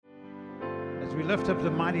As we lift up the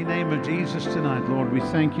mighty name of Jesus tonight, Lord, we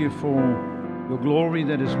thank you for your glory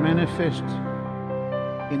that is manifest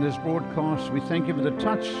in this broadcast. We thank you for the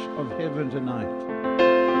touch of heaven tonight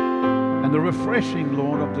and the refreshing,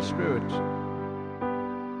 Lord, of the Spirit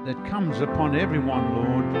that comes upon everyone,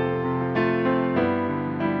 Lord.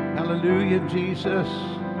 Hallelujah, Jesus.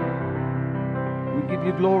 We give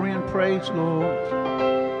you glory and praise, Lord.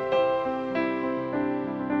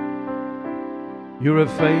 You're a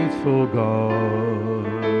faithful God.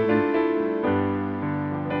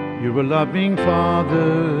 You're a loving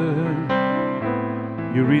Father.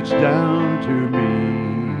 You reached down to me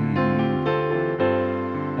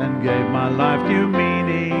and gave my life new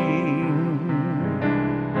meaning.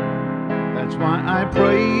 That's why I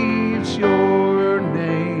praise your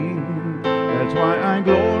name. That's why I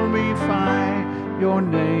glorify your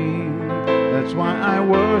name. That's why I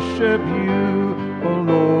worship you, oh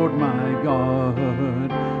Lord my God.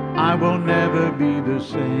 I will never be the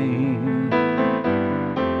same.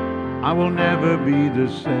 I will never be the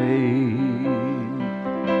same.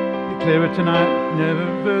 Declare it tonight,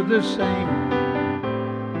 never the same.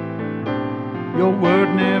 Your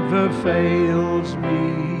word never fails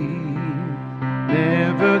me.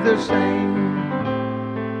 Never the same.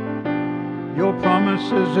 Your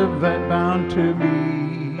promises are bound to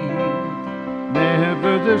me.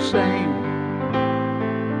 Never the same.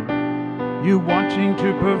 You watching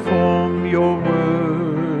to perform your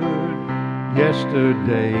word.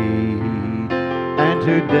 Yesterday and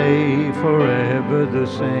today, forever the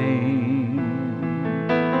same.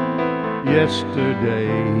 Yesterday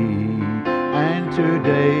and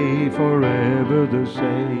today, forever the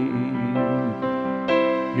same.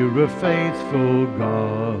 You're a faithful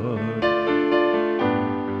God.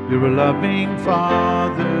 You're a loving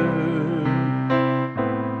Father.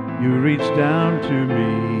 You reached down to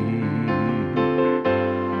me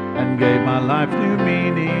and gave my life new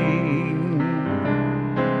meaning.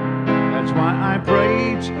 That's why I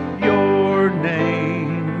praise your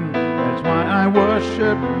name. That's why I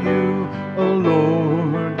worship you, oh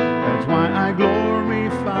Lord. That's why I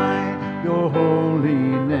glorify your holy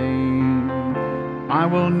name. I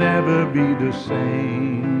will never be the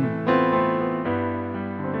same.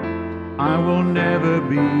 I will never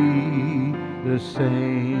be the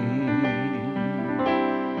same.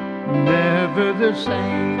 Never the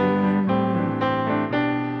same.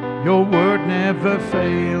 Your word never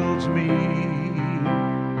fails me.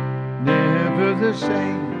 Never the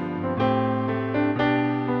same.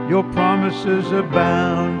 Your promises are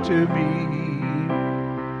bound to me.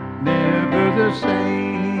 Never the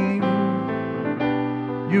same.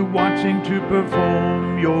 You watching to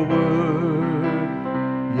perform your word.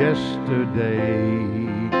 Yesterday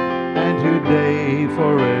and today,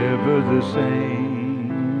 forever the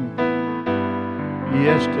same.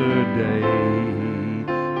 Yesterday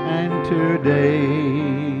and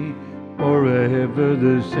today, forever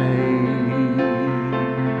the same.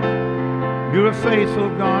 You're a faithful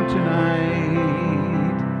God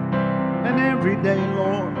tonight and every day,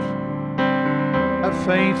 Lord. A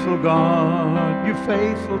faithful God. You're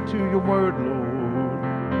faithful to your word, Lord.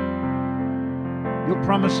 Your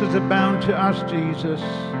promises are bound to us, Jesus.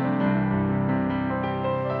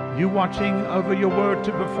 You watching over your word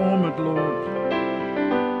to perform it, Lord.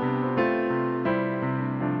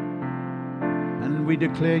 And we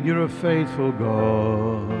declare you're a faithful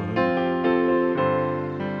God.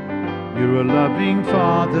 You're a loving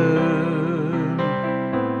Father.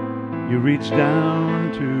 You reached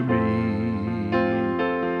down to me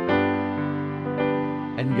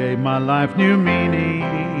and gave my life new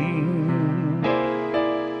meaning.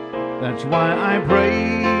 That's why I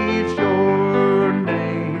praise your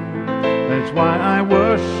name. That's why I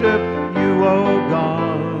worship you, oh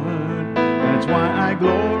God. That's why I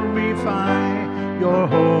glorify your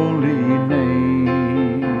holy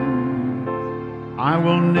name. I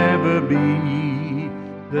will never be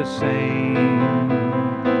the same.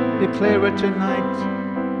 Declare it tonight.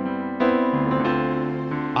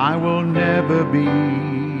 I will never be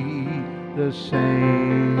the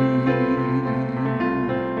same.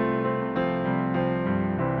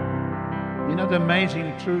 You know, the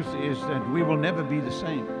amazing truth is that we will never be the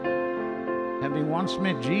same. Having once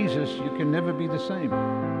met Jesus, you can never be the same.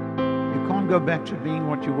 You can't go back to being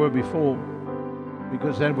what you were before,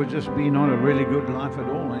 because that would just be not a really good life at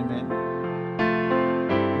all, amen.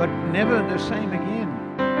 But never the same again.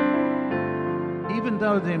 Even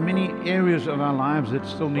though there are many areas of our lives that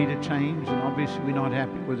still need a change, and obviously we're not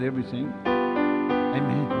happy with everything,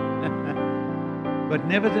 amen. But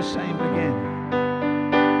never the same again.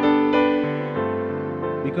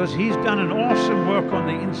 Because he's done an awesome work on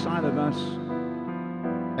the inside of us.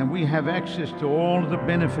 And we have access to all of the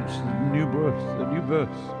benefits of the new birth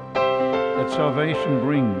that salvation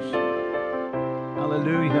brings.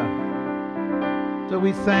 Hallelujah. So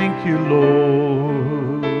we thank you,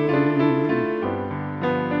 Lord.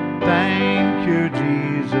 Thank you,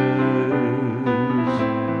 Jesus.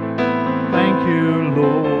 Thank you,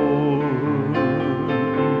 Lord,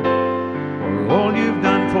 for all you've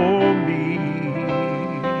done for me.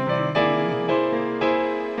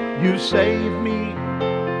 You saved me,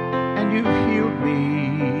 and you've healed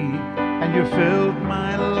me, and you filled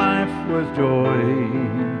my life with joy.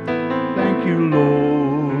 Thank you,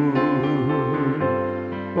 Lord,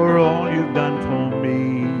 for all you've done for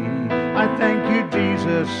me. I thank you,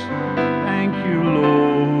 Jesus. Thank you,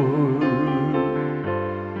 Lord,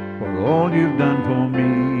 for all you've done for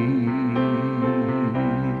me.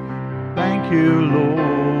 Thank you, Lord.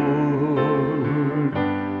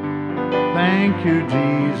 Thank you,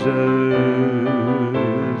 Jesus.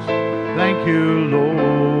 Thank you,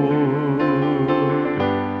 Lord,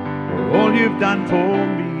 for all you've done for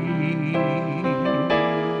me.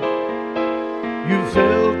 You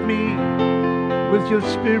filled me with your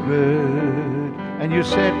spirit, and you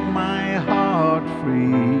set my heart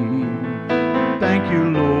free. Thank you,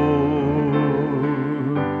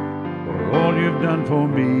 Lord, for all you've done for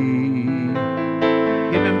me.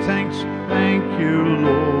 Give him thanks. Thank you,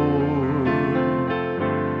 Lord,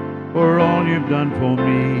 for all you've done for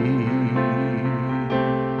me.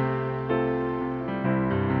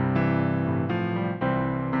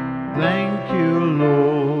 Thank you, Lord.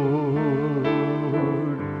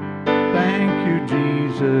 Thank you,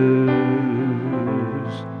 Jesus.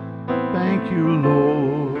 Thank you,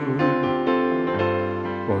 Lord,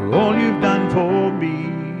 for all you've done for me.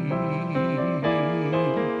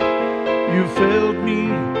 You filled me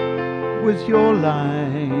with your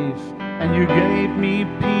life, and you gave me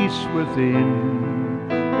peace within.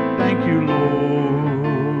 Thank you,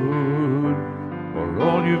 Lord, for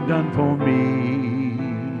all you've done for me.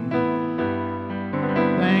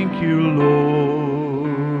 Thank you,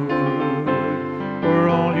 Lord, for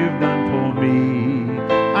all you've done for me.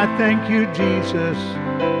 I thank you, Jesus.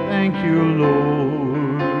 Thank you,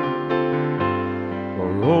 Lord,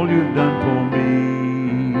 for all you've done for me.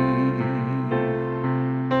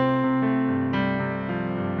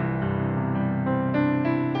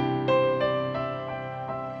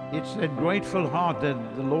 It's that grateful heart that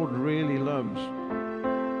the Lord really loves,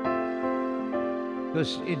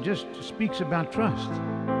 because it just speaks about trust.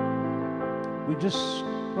 We just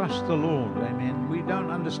trust the Lord. Amen. We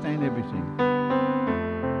don't understand everything.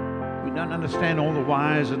 We don't understand all the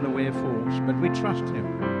whys and the wherefores, but we trust him.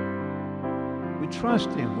 We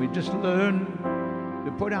trust him. We just learn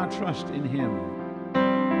to put our trust in him,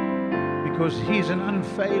 because he's an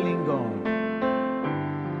unfailing God.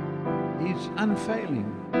 He's unfailing.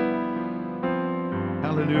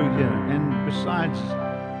 Hallelujah. And besides,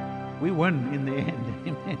 we win in the end.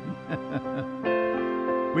 Amen.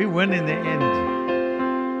 We win in the end,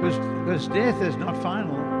 because death is not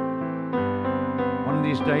final. One of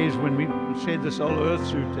these days when we shed this old earth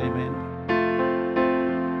suit, amen,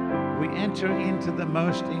 we enter into the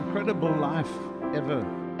most incredible life ever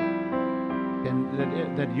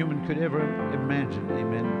that human could ever imagine.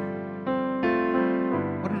 Amen.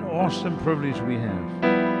 What an awesome privilege we have.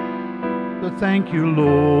 So thank you,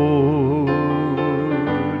 Lord.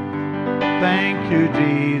 Thank you,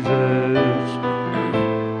 Jesus.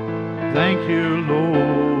 Thank you,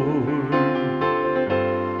 Lord,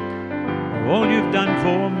 for all you've done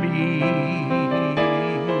for me.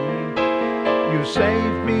 You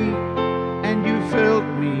saved me, and you filled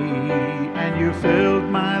me, and you filled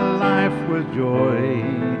my life with joy.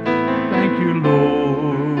 Thank you,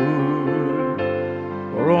 Lord,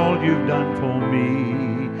 for all you've done for me.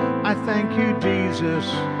 I thank you, Jesus.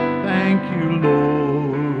 Thank you,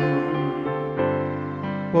 Lord,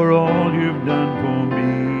 for all you've done for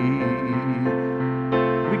me.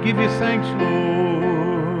 We give you thanks,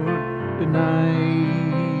 Lord, tonight.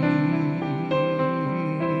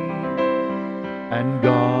 And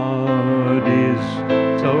God is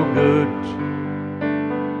so good.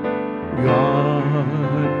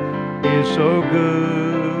 God is so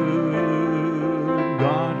good.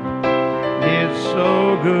 God is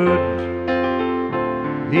so good.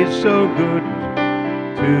 He's so good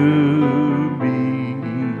to me.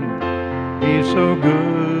 He's so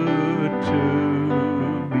good to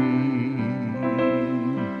me.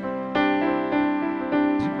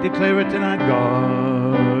 Declare it tonight.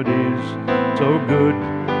 God is so good.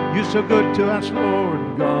 You're so good to us,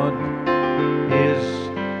 Lord. God is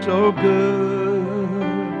so good.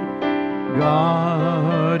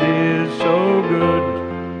 God is so good.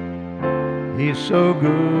 He's so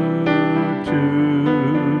good to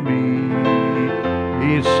me.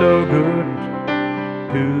 He's so good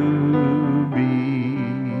to me.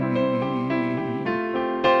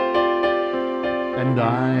 And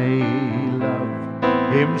I love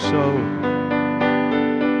him so.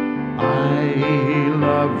 I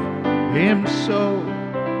love him so.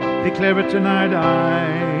 Declare it tonight.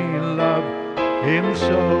 I love him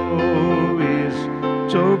so. He's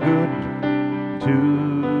so good to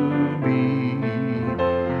me.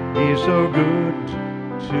 He's so good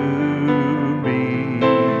to me.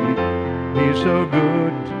 He's so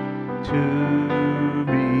good to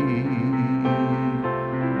me.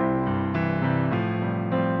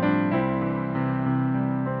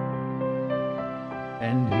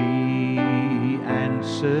 And he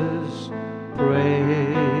answers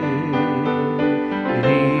prayer.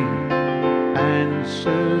 He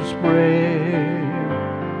answers prayer.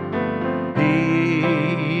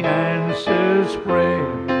 He answers prayer.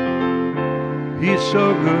 He's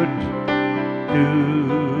so good to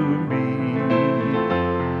me.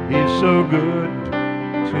 He's so good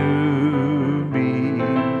to me.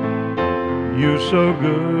 You're so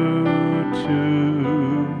good to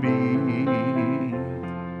me.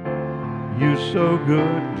 You're so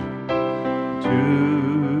good to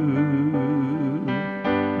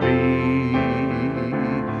me.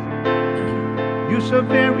 You're so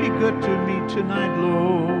very good to me tonight,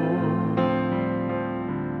 Lord.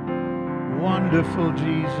 Wonderful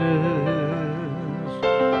Jesus.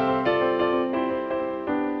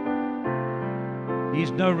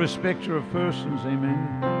 He's no respecter of persons, amen.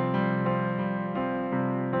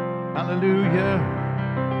 Hallelujah.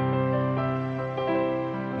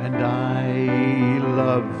 And I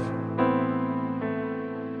love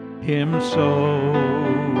him so.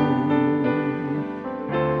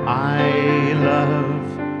 I love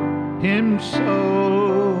him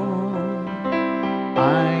so.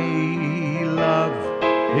 I love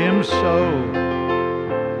him so.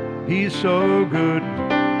 He's so good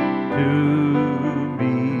to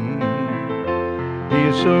me.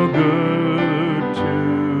 He's so good to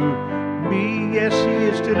me. Yes, he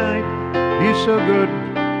is tonight. He's so good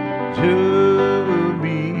to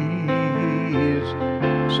me. He's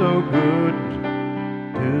so good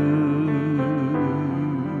to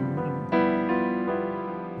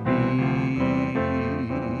me.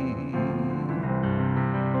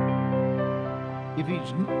 If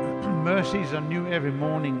his mercies are new every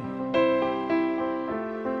morning,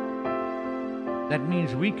 that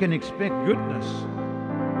means we can expect goodness.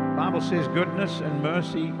 The Bible says goodness and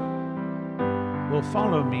mercy will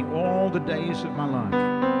follow me all the days of my life.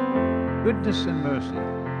 Goodness and mercy.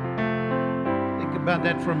 Think about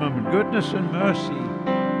that for a moment. Goodness and mercy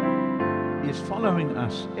is following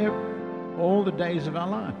us all the days of our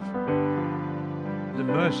life. The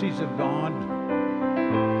mercies of God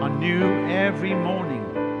are new every morning.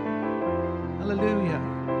 Hallelujah.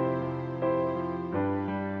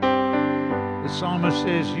 The psalmist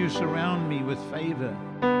says, you surround me with favor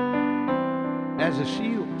as a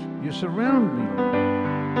shield. You surround me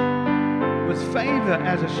with favor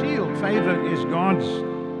as a shield. Favor is God's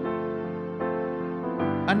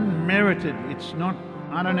unmerited. It's not,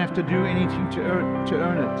 I don't have to do anything to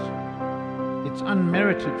earn it. It's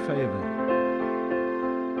unmerited favor.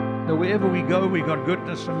 So wherever we go, we got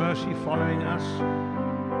goodness and mercy following us.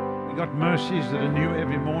 We got mercies that are new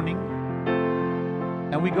every morning.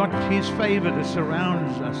 And we got his favor that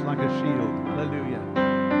surrounds us like a shield. Hallelujah.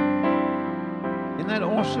 Isn't that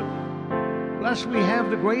awesome? Plus we have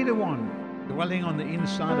the greater one dwelling on the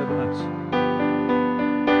inside of us.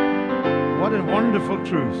 What a wonderful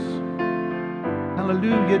truth.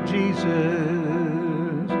 Hallelujah, Jesus.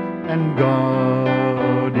 And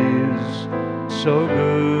God is so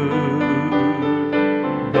good.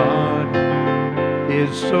 God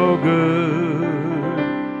is so good.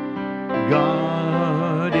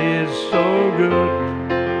 God is so good.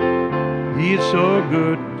 He's so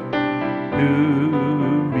good to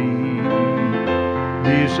me.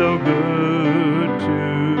 He's so good to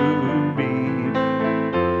me.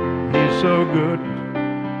 He's so good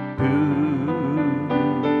to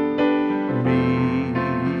me.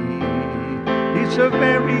 He's so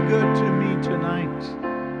very good to me tonight.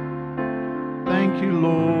 Thank you,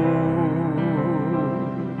 Lord.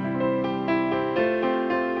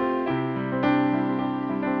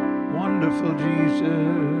 Wonderful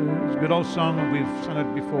Jesus. Good old song, we've sung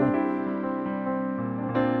it before.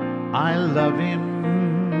 I love him.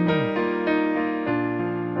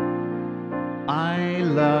 I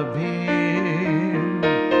love him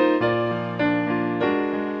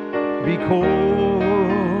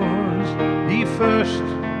because he first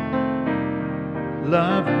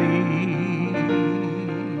loved me.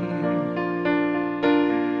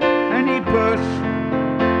 and He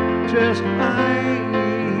purchased my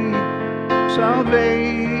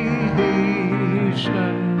salvation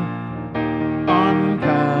on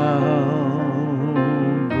Calvary.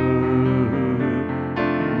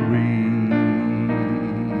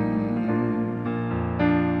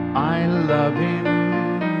 I love Him.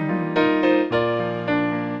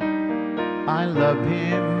 I love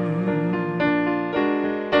Him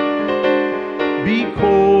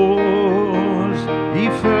because He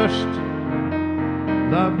first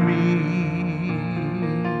loved me,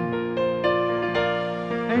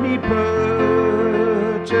 and He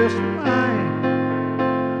purchased my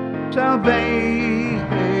salvation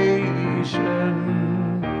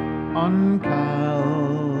on Calvary.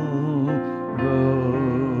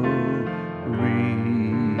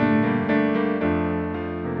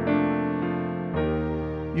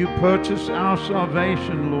 You purchased our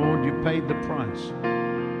salvation, Lord. You paid the price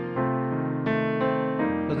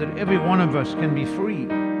so that every one of us can be free.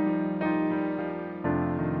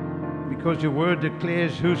 Because your word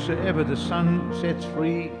declares, whosoever the Son sets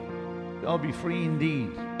free, they'll be free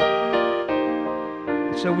indeed.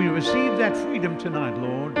 So we receive that freedom tonight,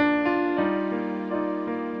 Lord.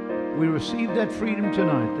 We receive that freedom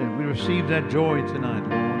tonight. And we receive that joy tonight,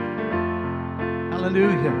 Lord.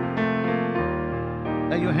 Hallelujah.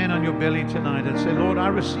 Lay your hand on your belly tonight and say, Lord, I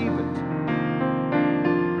receive it.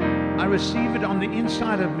 I receive it on the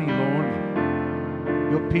inside of me, Lord.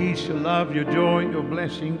 Your peace, your love, your joy, your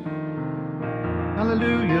blessing.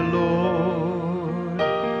 Hallelujah, Lord.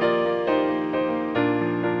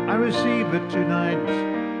 I receive it tonight.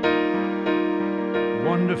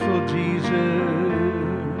 Wonderful Jesus.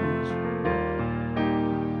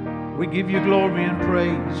 We give you glory and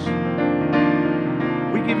praise.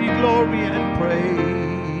 We give you glory and praise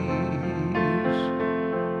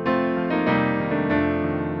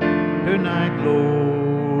tonight, Lord.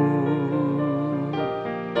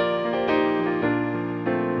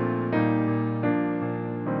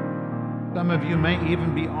 Some of you may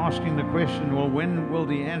even be asking the question, well, when will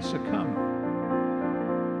the answer come?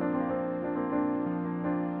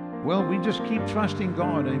 Well, we just keep trusting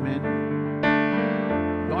God, amen.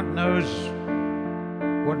 God knows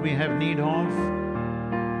what we have need of.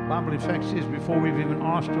 The Bible, in fact, says before we've even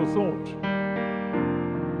asked or thought.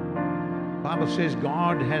 The Bible says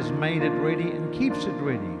God has made it ready and keeps it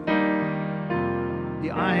ready.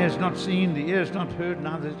 The eye has not seen, the ear has not heard,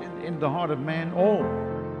 neither in the heart of man all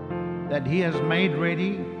that He has made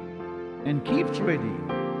ready and keeps ready.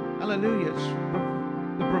 Hallelujah.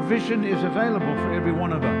 The provision is available for every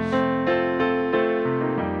one of us.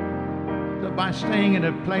 So by staying in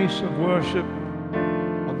a place of worship,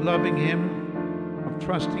 of loving Him, of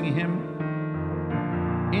trusting Him,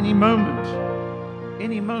 any moment,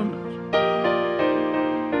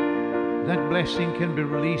 that blessing can be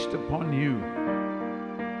released upon you.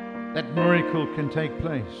 That miracle can take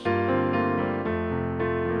place.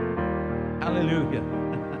 Hallelujah.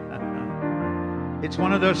 It's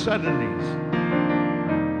one of those suddenlies.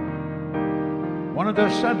 One of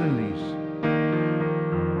those suddenlies.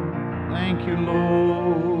 Thank you,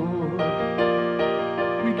 Lord.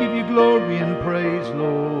 We give you glory and praise,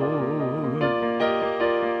 Lord.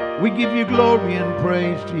 We give you glory and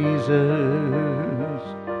praise, Jesus.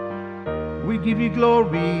 We give you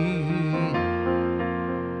glory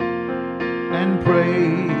and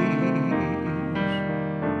praise.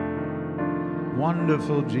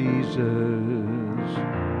 Wonderful Jesus.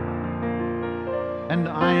 And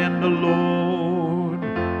I am the Lord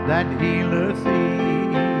that healeth thee.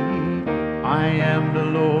 I am the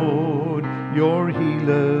Lord your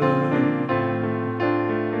healer.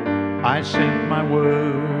 I sent my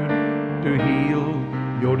word to heal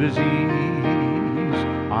your disease.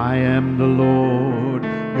 I am the Lord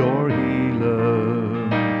your healer.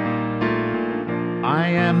 I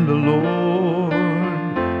am the Lord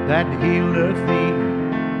that healeth thee.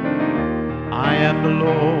 I am the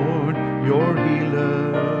Lord your healer.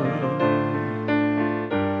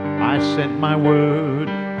 I sent my word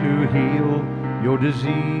to heal your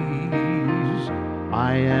disease.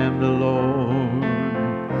 I am the Lord.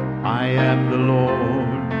 I am the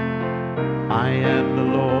Lord. I am the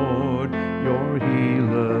Lord your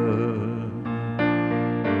healer.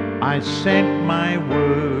 I sent my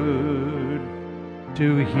word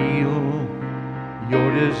to heal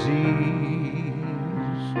your disease.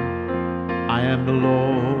 I am the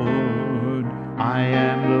Lord. I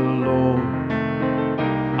am the Lord.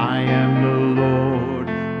 I am the Lord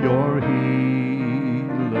your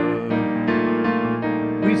healer.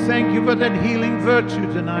 We thank you for that healing virtue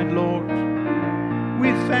tonight, Lord.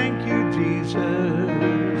 We thank you, Jesus.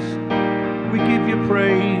 We give you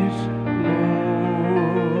praise, Lord.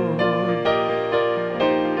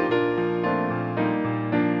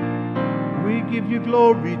 We give you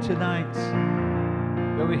glory tonight.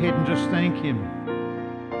 Go ahead and just thank Him.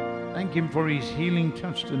 Thank Him for His healing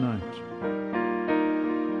touch tonight.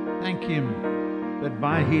 Thank Him that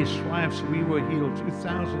by His stripes we were healed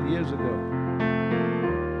 2,000 years ago.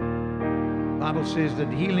 The Bible says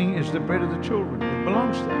that healing is the bread of the children. It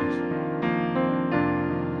belongs to us.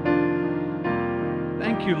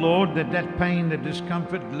 Thank you, Lord, that that pain, that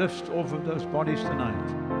discomfort lifts off of those bodies tonight.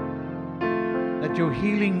 That your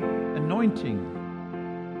healing anointing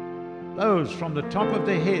flows from the top of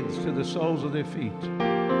their heads to the soles of their feet.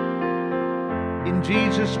 In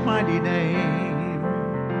Jesus' mighty name,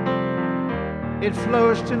 it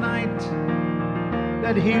flows tonight,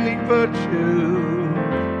 that healing virtue.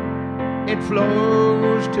 It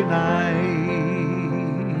flows tonight.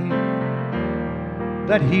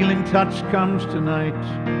 That healing touch comes tonight.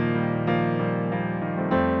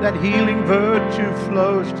 That healing virtue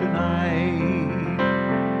flows tonight.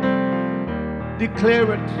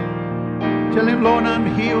 Declare it. Tell Him, Lord, I'm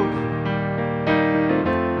healed.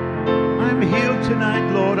 I'm healed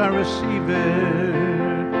tonight, Lord. I receive it.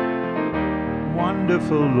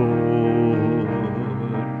 Wonderful Lord.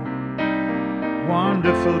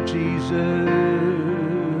 Wonderful Jesus.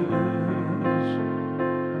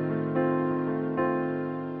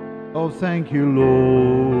 Oh, thank you,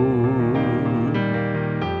 Lord.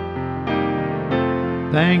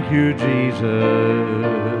 Thank you, Jesus.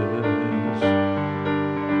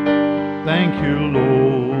 Thank you,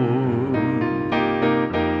 Lord,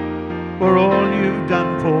 for all you've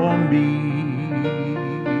done for me.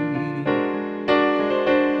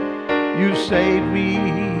 You saved me,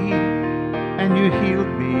 and you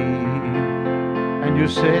healed me, and you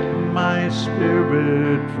set my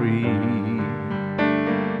spirit free.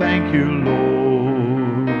 Thank you,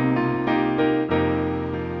 Lord,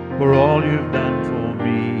 for all you've done for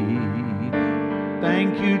me.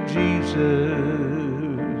 Thank you, Jesus.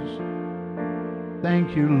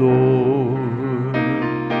 Thank you, Lord,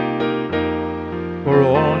 for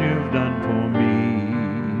all you've done for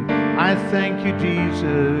me. I thank you,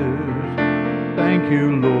 Jesus. Thank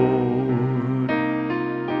you, Lord,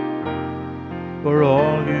 for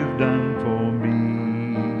all you've done for me.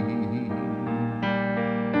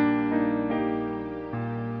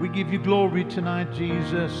 We give you glory tonight,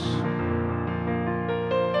 Jesus.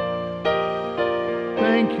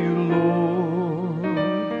 Thank you, Lord.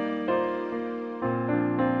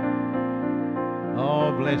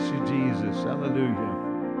 Oh, bless you, Jesus. Hallelujah.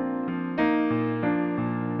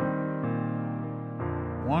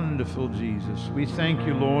 Wonderful Jesus. We thank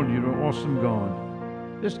you, Lord. You're an awesome God.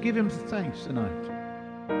 Just give Him thanks tonight.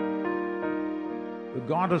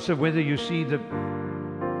 Regardless of whether you see the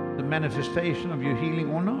manifestation of your healing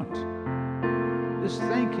or not. Just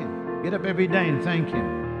thank Him. Get up every day and thank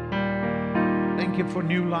Him. Thank Him for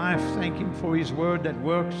new life. Thank Him for His word that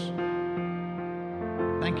works.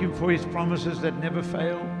 Thank Him for His promises that never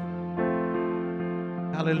fail.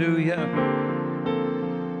 Hallelujah.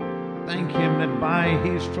 Thank Him that by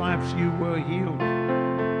His stripes you were healed.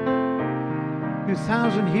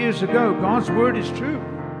 2,000 years ago, God's word is true.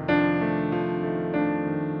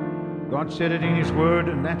 God said it in His word,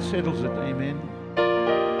 and that settles it. Amen.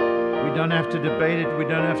 We don't have to debate it. We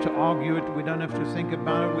don't have to argue it. We don't have to think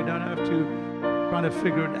about it. We don't have to try to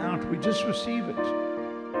figure it out. We just receive it.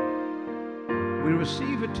 We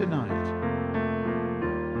receive it tonight.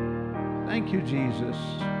 Thank you, Jesus.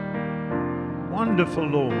 Wonderful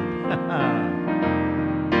Lord.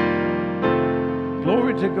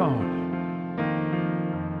 Glory to God.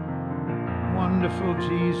 Wonderful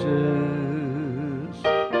Jesus.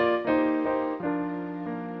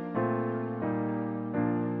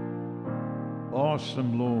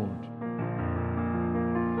 Awesome Lord.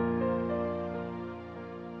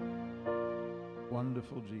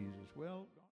 Wonderful Jesus. Well.